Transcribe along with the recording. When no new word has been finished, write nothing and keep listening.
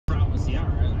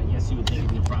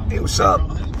Hey, what's up?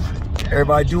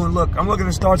 Everybody doing? Look, I'm looking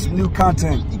to start some new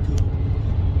content.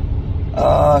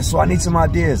 So I need some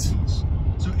ideas.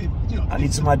 I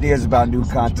need some ideas about new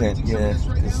content. Yeah,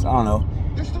 I don't know.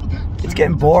 It's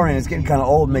getting boring. It's getting kind of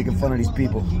old making fun of these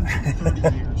people.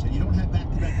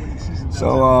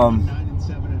 So,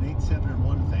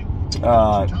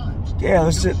 yeah,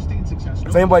 let's sit.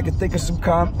 If anybody can think of some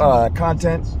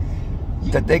content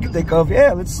that they can think of,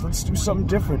 yeah, let's do something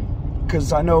different.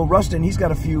 Because I know Rustin, he's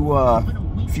got a few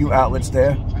outlets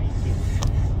there.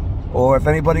 Or if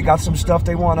anybody got some stuff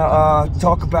they want to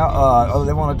talk about, or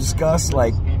they want to discuss,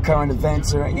 like current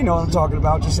events, or you know what I'm talking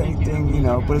about, just anything, you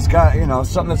know. But it's got, you know,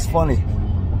 something that's funny.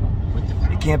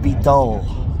 It can't be dull.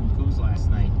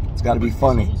 It's got to be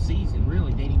funny,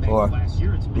 or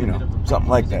you know, something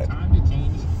like that,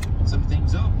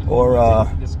 or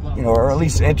you know, or at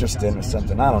least interesting or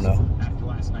something. I don't know.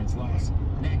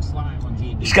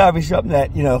 It's got to be something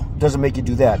that, you know, doesn't make you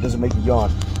do that, doesn't make you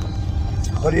yawn.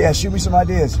 But yeah, shoot me some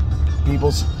ideas,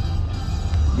 peoples.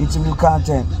 Need some new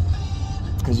content.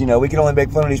 Because, you know, we can only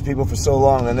make fun of these people for so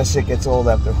long, and this shit gets old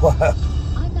after a while.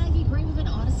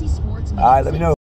 All right, let me know.